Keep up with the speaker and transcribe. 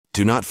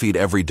Do not feed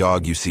every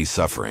dog you see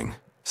suffering.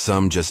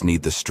 Some just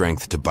need the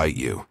strength to bite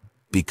you.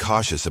 Be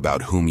cautious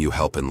about whom you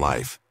help in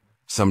life.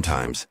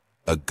 Sometimes,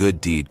 a good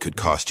deed could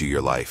cost you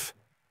your life.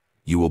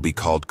 You will be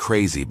called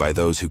crazy by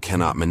those who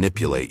cannot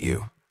manipulate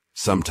you.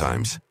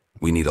 Sometimes,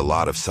 we need a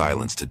lot of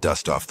silence to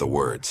dust off the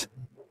words.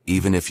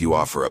 Even if you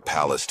offer a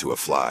palace to a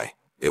fly,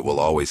 it will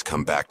always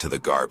come back to the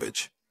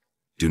garbage.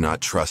 Do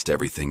not trust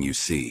everything you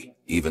see.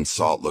 Even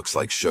salt looks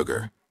like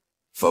sugar.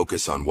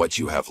 Focus on what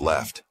you have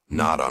left,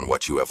 not on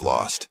what you have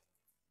lost.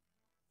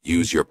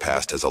 Use your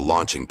past as a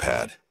launching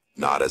pad,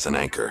 not as an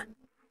anchor.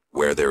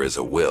 Where there is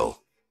a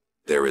will,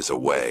 there is a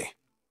way.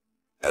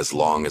 As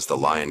long as the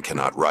lion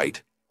cannot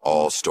write,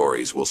 all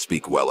stories will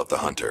speak well of the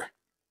hunter.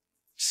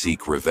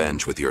 Seek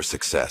revenge with your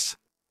success,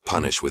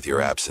 punish with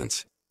your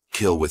absence,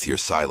 kill with your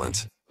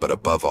silence, but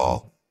above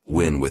all,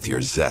 win with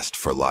your zest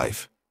for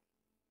life.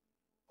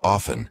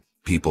 Often,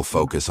 people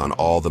focus on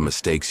all the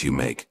mistakes you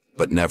make,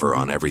 but never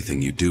on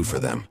everything you do for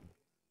them.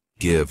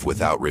 Give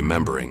without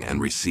remembering and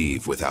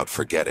receive without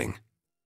forgetting.